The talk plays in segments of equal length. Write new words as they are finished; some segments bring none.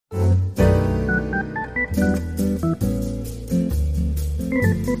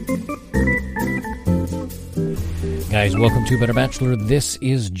Guys, welcome to Better Bachelor. This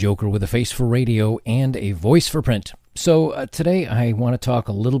is Joker with a face for radio and a voice for print. So today I want to talk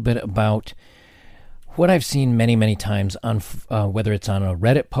a little bit about what I've seen many, many times on whether it's on a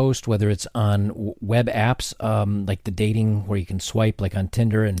Reddit post, whether it's on web apps like the dating where you can swipe like on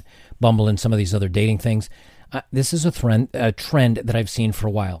Tinder and Bumble and some of these other dating things. This is a trend that I've seen for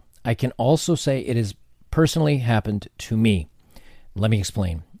a while. I can also say it has personally happened to me. Let me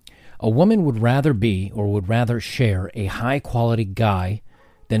explain. A woman would rather share a high-quality guy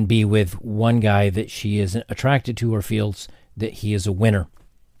than be with one guy that she isn't attracted to or feels that he is a winner.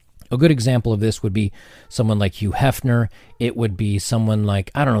 A good example of this would be someone like Hugh Hefner. It would be someone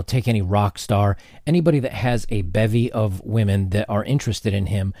like, I don't know, take any rock star, anybody that has a bevy of women that are interested in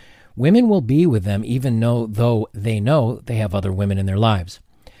him. Women will be with them even though they know they have other women in their lives.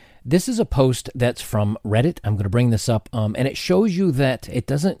 This is a post that's from Reddit. I'm going to bring this up, and it shows you that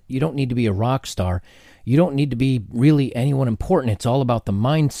you don't need to be a rock star. You don't need to be really anyone important. It's all about the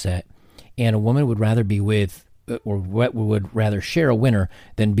mindset, and a woman would rather be with, or would rather share a winner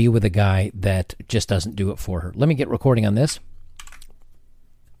than be with a guy that just doesn't do it for her. Let me get recording on this.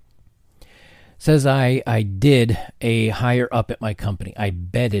 It says I did a higher up at my company. I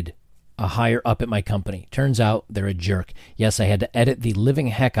betted a higher up at my company. Turns out they're a jerk. Yes, I had to edit the living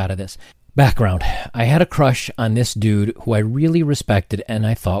heck out of this. Background. I had a crush on this dude who I really respected and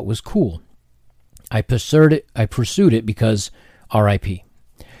I thought was cool. I pursued it because RIP.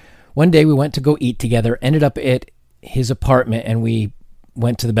 One day we went to go eat together, ended up at his apartment, and we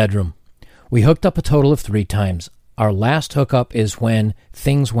went to the bedroom. We hooked up a total of 3 times. Our last hookup is when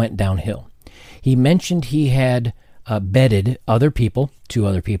things went downhill. He mentioned he had betted 2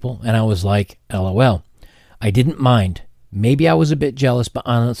 other people, and I was like, LOL. I didn't mind. Maybe I was a bit jealous, but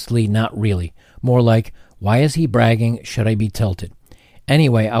honestly, not really. More like, why is he bragging? Should I be tilted?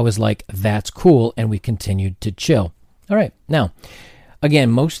 Anyway, I was like, that's cool, and we continued to chill. All right, now,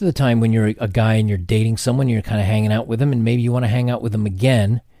 again, most of the time when you're a guy and you're dating someone, you're kind of hanging out with them, and maybe you want to hang out with them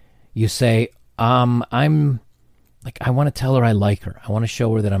again, you say, I want to tell her I like her. I want to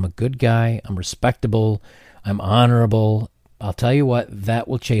show her that I'm a good guy, I'm respectable, I'm honorable. I'll tell you what, that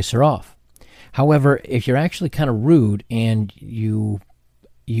will chase her off. However, if you're actually kind of rude and you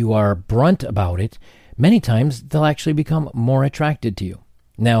are blunt about it, many times they'll actually become more attracted to you.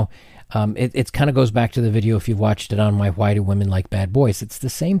 Now, it kind of goes back to the video if you've watched it on my Why Do Women Like Bad Boys. It's the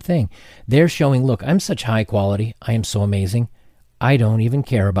same thing. They're showing, look, I'm such high quality. I am so amazing. I don't even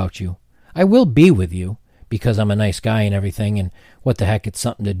care about you. I will be with you because I'm a nice guy and everything, and what the heck, it's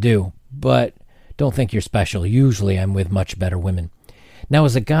something to do. But don't think you're special. Usually I'm with much better women. Now,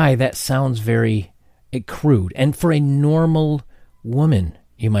 as a guy, that sounds very crude. And for a normal woman,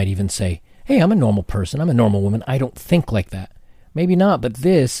 you might even say, hey, I'm a normal person. I'm a normal woman. I don't think like that. Maybe not, but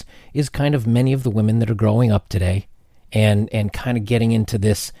this is kind of many of the women that are growing up today and kind of getting into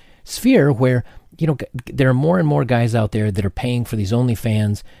this sphere where, there are more and more guys out there that are paying for these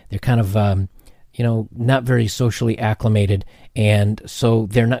OnlyFans. They're kind of not very socially acclimated, and so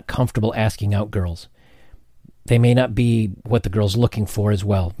they're not comfortable asking out girls. They may not be what the girl's looking for as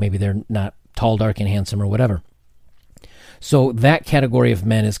well. Maybe they're not tall, dark, and handsome or whatever. So that category of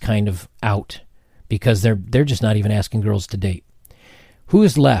men is kind of out because they're just not even asking girls to date. Who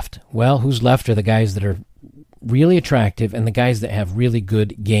is left? Well, who's left are the guys that are really attractive and the guys that have really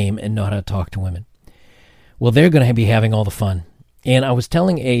good game and know how to talk to women. Well, they're going to be having all the fun. And I was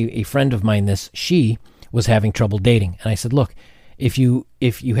telling a friend of mine this. She was having trouble dating. And I said, look, if you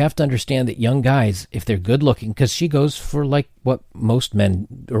have to understand that young guys, if they're good looking, because she goes for like what most men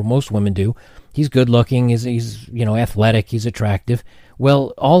or most women do. He's good looking, he's athletic, he's attractive.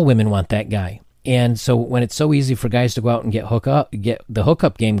 Well, all women want that guy. And so when it's so easy for guys to go out and get the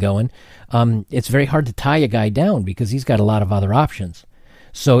hookup game going, it's very hard to tie a guy down because he's got a lot of other options.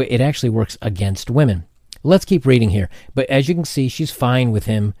 So it actually works against women. Let's keep reading here. But as you can see, she's fine with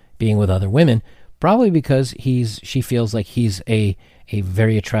him being with other women, probably because she feels like he's a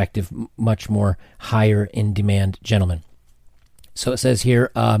very attractive, much more higher in demand gentleman. So it says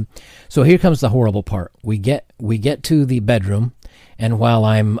here, so here comes the horrible part. We get to the bedroom, and while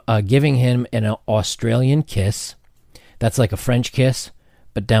I'm giving him an Australian kiss, that's like a French kiss,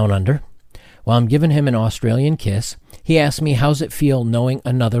 but down under. While I'm giving him an Australian kiss, he asked me, how's it feel knowing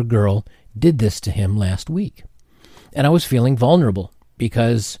another girl did this to him last week? And I was feeling vulnerable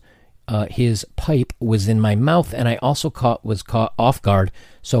because his pipe was in my mouth, and I also was caught off guard,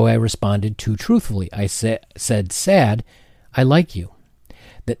 so I responded too truthfully. I said, sad, I like you.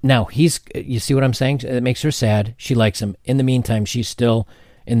 Now, you see what I'm saying? It makes her sad. She likes him. In the meantime, she's still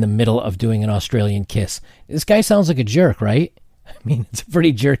in the middle of doing an Australian kiss. This guy sounds like a jerk, right? I mean, it's a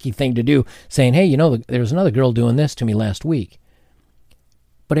pretty jerky thing to do, saying, hey, there was another girl doing this to me last week.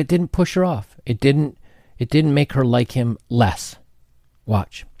 But it didn't push her off. It didn't make her like him less.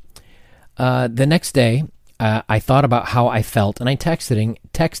 Watch. The next day, I thought about how I felt, and I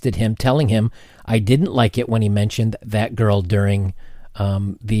texted him, telling him I didn't like it when he mentioned that girl during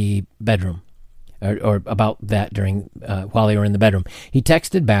the bedroom, or about that during while they were in the bedroom. He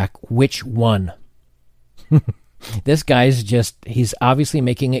texted back, which one? This guy's he's obviously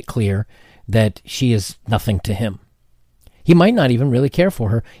making it clear that she is nothing to him. He might not even really care for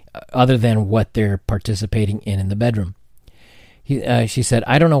her other than what they're participating in the bedroom. She said,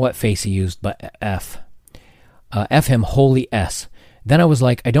 I don't know what face he used, but F. F him, holy S. Then I was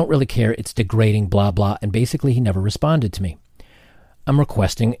like, I don't really care. It's degrading, blah, blah. And basically he never responded to me. I'm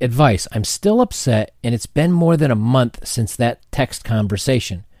requesting advice. I'm still upset, and it's been more than a month since that text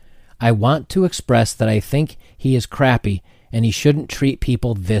conversation. I want to express that I think he is crappy and he shouldn't treat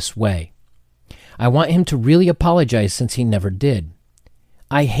people this way. I want him to really apologize since he never did.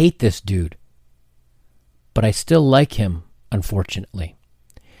 I hate this dude, but I still like him, unfortunately.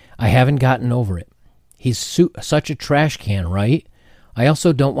 I haven't gotten over it. He's such a trash can, right? I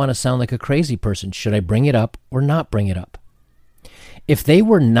also don't want to sound like a crazy person. Should I bring it up or not bring it up? If they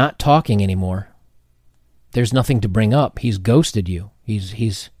were not talking anymore, there's nothing to bring up. He's ghosted you.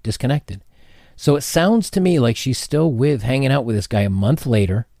 He's disconnected. So it sounds to me like she's still hanging out with this guy a month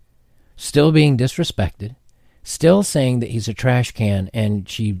later, still being disrespected, still saying that he's a trash can and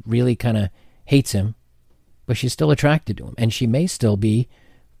she really kind of hates him, but she's still attracted to him, and she may still be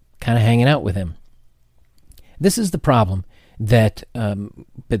kind of hanging out with him. This is the problem that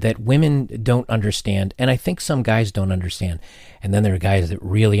women don't understand, and I think some guys don't understand, and then there are guys that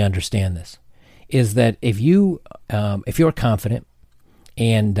really understand this, is that if you're confident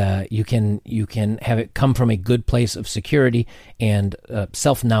and you can have it come from a good place of security and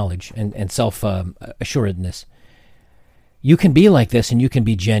self-knowledge and self-assuredness, you can be like this and you can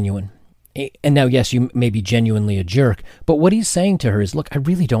be genuine. And now, yes, you may be genuinely a jerk, but what he's saying to her is, look, I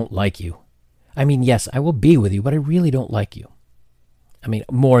really don't like you. I mean, yes, I will be with you, but I really don't like you. I mean,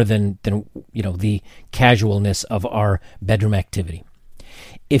 more than the casualness of our bedroom activity.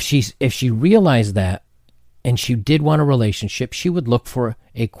 If she realized that and she did want a relationship, she would look for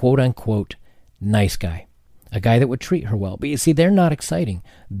a quote-unquote nice guy, a guy that would treat her well. But you see, they're not exciting.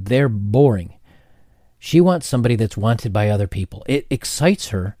 They're boring. She wants somebody that's wanted by other people. It excites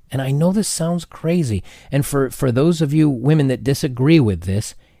her, and I know this sounds crazy. And for those of you women that disagree with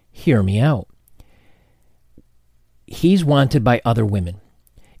this, hear me out. He's wanted by other women.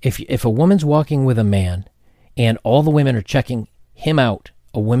 If a woman's walking with a man and all the women are checking him out,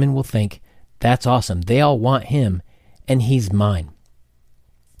 a woman will think, that's awesome. They all want him, and he's mine.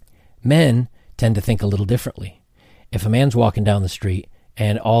 Men tend to think a little differently. If a man's walking down the street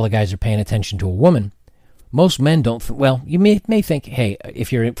and all the guys are paying attention to a woman, most men don't. You may think, hey,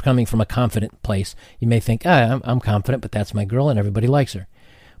 if you're coming from a confident place, you may think, I'm confident, but that's my girl and everybody likes her.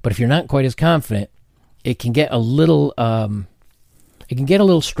 But if you're not quite as confident, it can get a little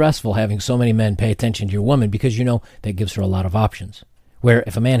stressful having so many men pay attention to your woman, because that gives her a lot of options. Where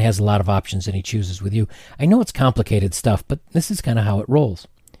if a man has a lot of options and he chooses with you, I know it's complicated stuff, but this is kind of how it rolls.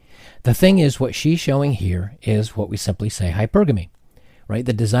 The thing is, what she's showing here is what we simply say hypergamy, right?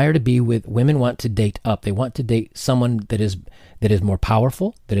 The desire to be with women want to date up. They want to date someone that is more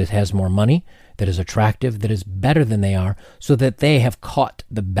powerful, has more money, that is attractive, that is better than they are, so that they have caught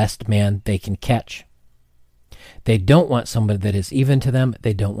the best man they can catch. They don't want somebody that is even to them.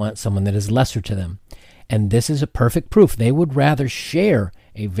 They don't want someone that is lesser to them. And this is a perfect proof. They would rather share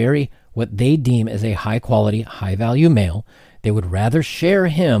what they deem as a high quality, high value male. They would rather share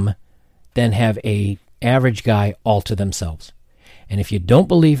him than have a average guy all to themselves. And if you don't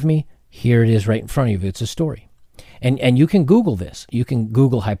believe me, here it is right in front of you. It's a story. And you can Google this. You can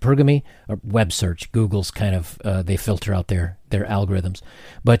Google hypergamy or web search. Google's kind of, they filter out their algorithms.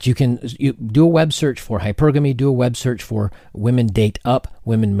 But you do a web search for hypergamy, do a web search for women date up,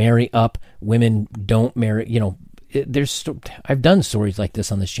 women marry up, women don't marry, I've done stories like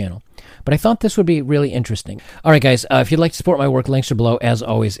this on this channel. But I thought this would be really interesting. All right, guys, if you'd like to support my work, links are below. As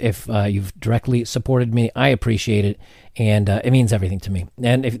always, if you've directly supported me, I appreciate it. And it means everything to me.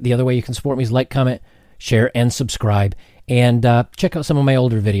 And if the other way you can support me is like, comment, share, and subscribe. And check out some of my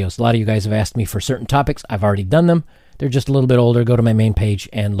older videos. A lot of you guys have asked me for certain topics. I've already done them. They're just a little bit older. Go to my main page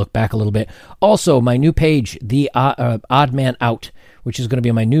and look back a little bit. Also, my new page, The Odd Man Out, which is going to be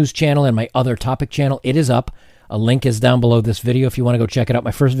on my news channel and my other topic channel. It is up. A link is down below this video if you want to go check it out.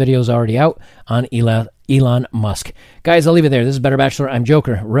 My first video is already out on Elon Musk. Guys, I'll leave it there. This is Better Bachelor. I'm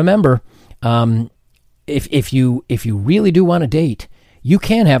Joker. Remember, if you really do want to date, you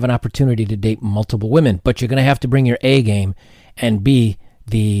can have an opportunity to date multiple women, but you're going to have to bring your A game and be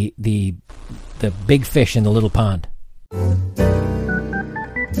the big fish in the little pond.